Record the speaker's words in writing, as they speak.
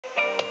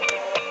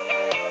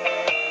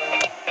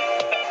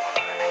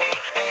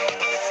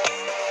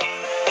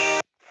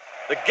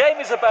game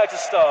is about to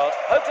start.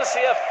 Hope to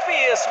see a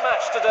fierce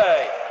match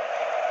today.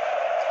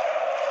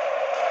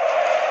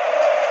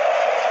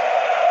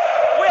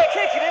 We're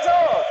kicking it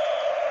off.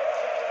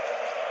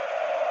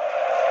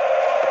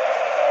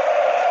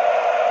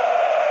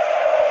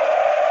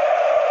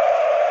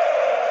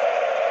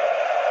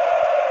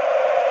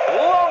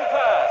 Long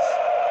pass.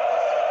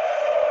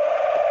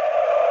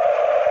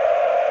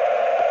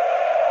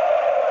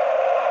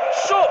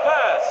 Short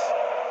pass.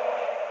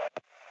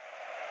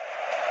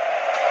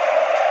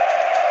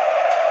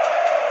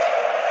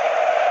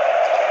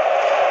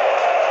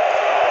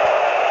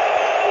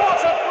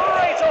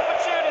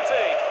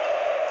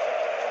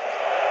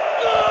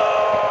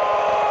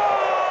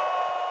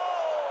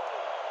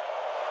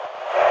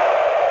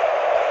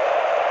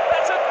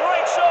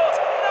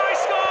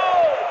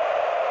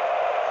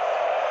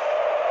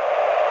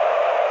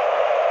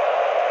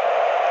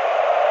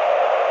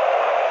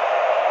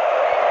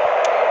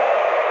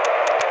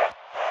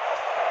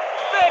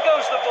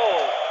 The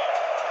ball.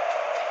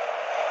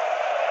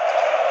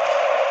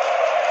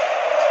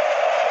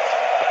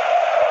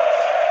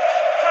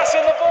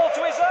 Passing the ball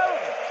to his own.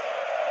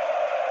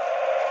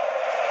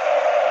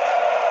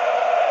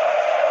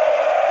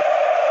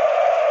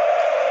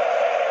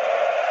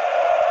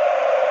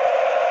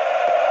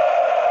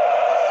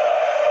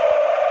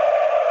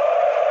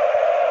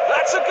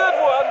 That's a good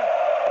one.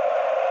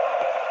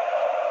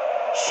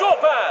 Short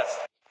pass.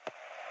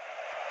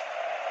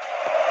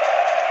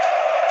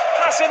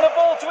 Passing the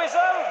ball to his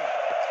own.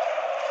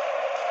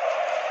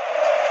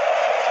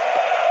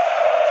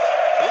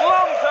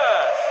 Long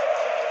pass.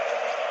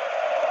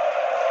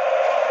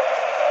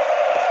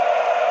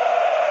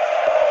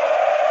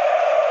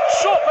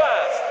 Short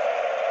pass.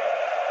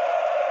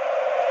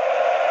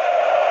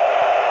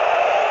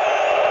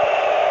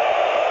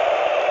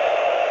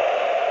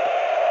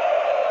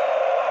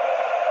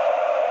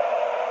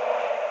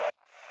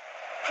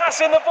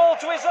 Passing the ball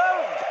to his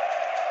own.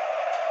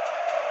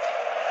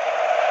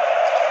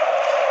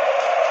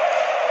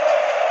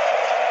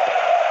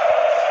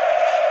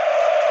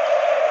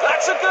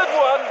 That's a good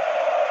one.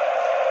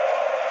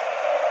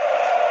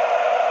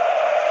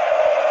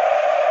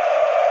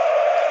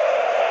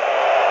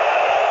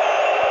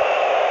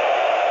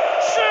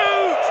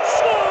 Shoot!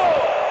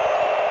 Score!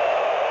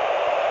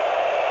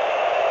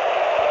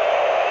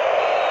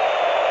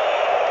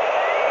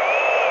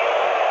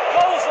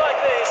 Goals like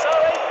this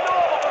are a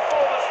normal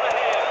performance for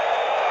him.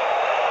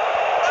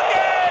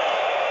 Again!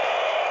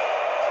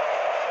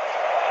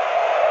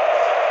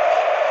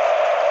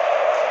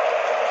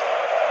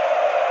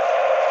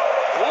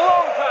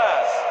 Long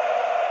pass.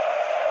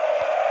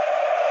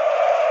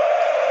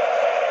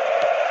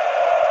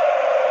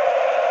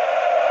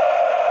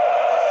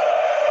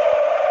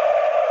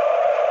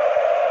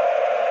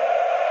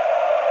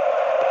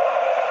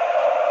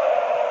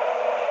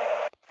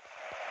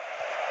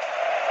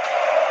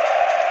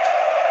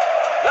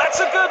 That's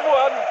a good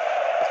one.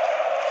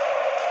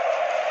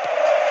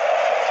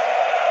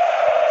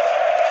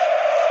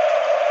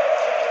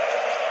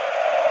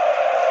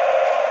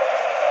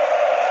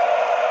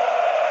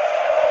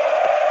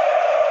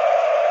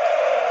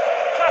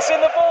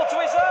 Passing the ball to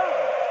his own.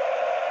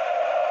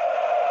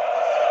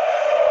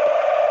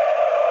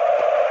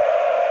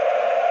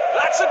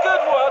 That's a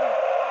good one.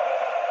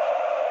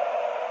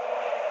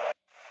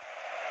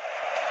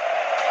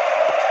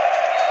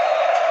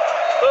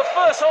 The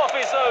first half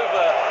is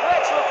over.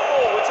 Let's look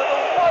forward to the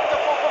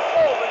wonderful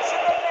performance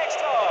in the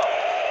next half.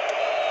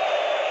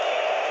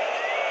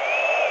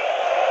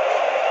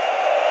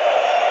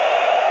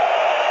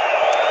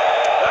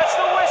 That's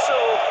the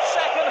whistle.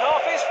 Second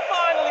half is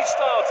finally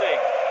starting.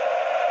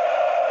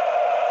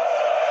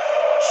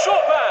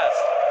 Short pass.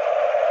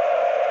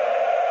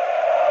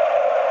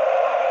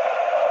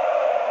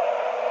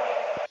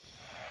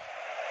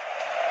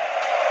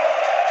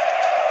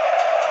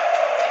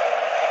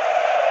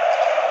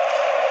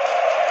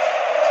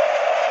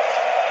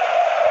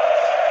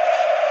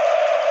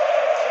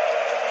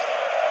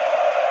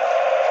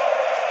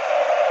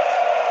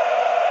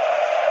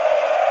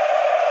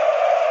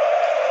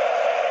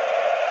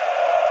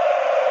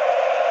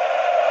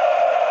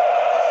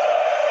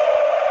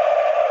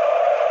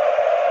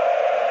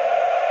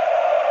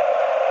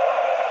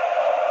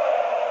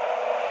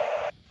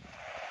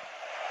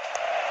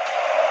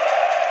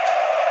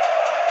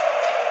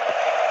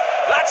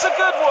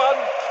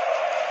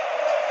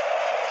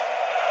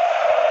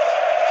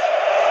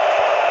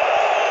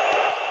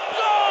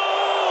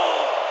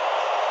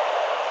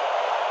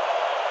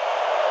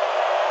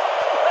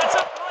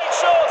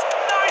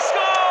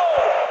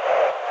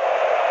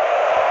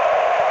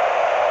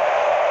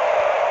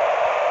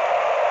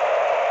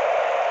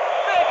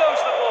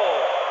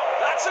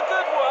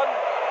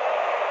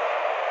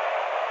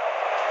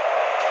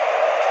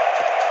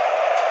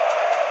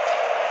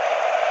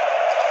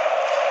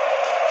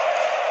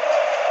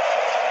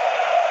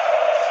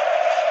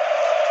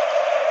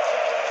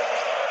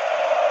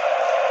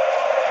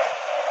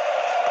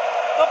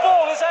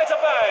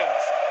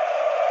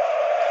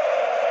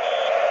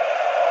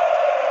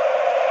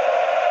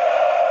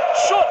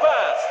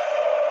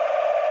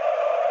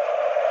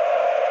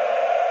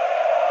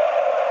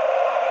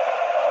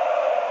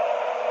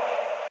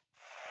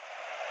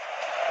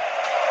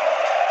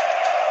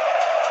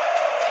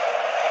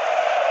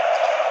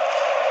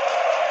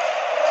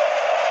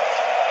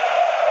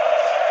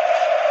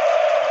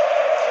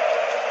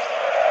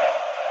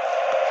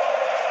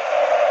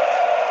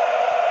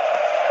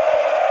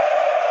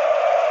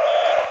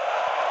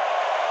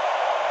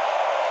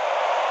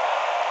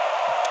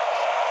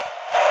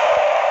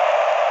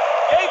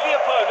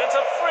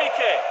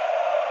 kick.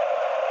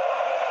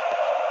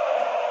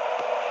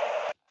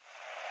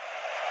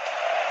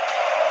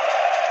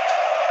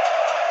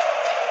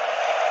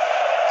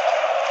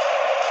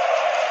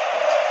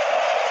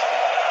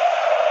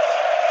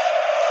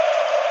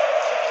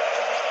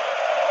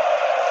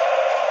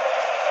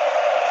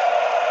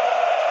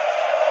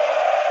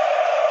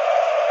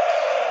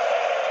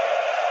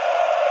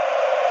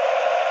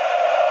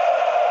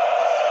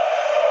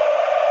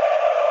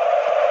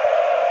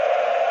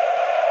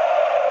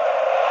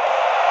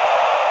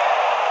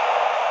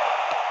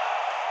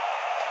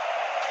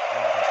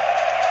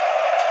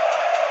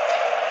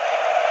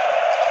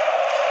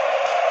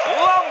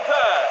 Long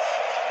pass.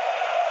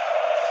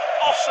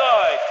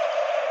 Offside.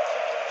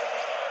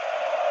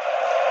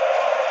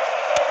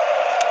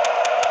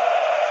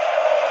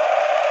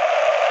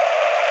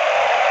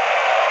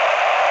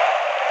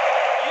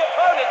 The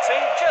opponent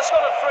team just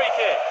got a free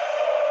kick.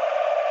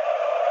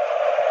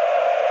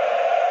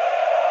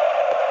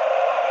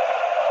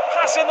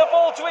 Passing the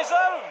ball to his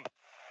own.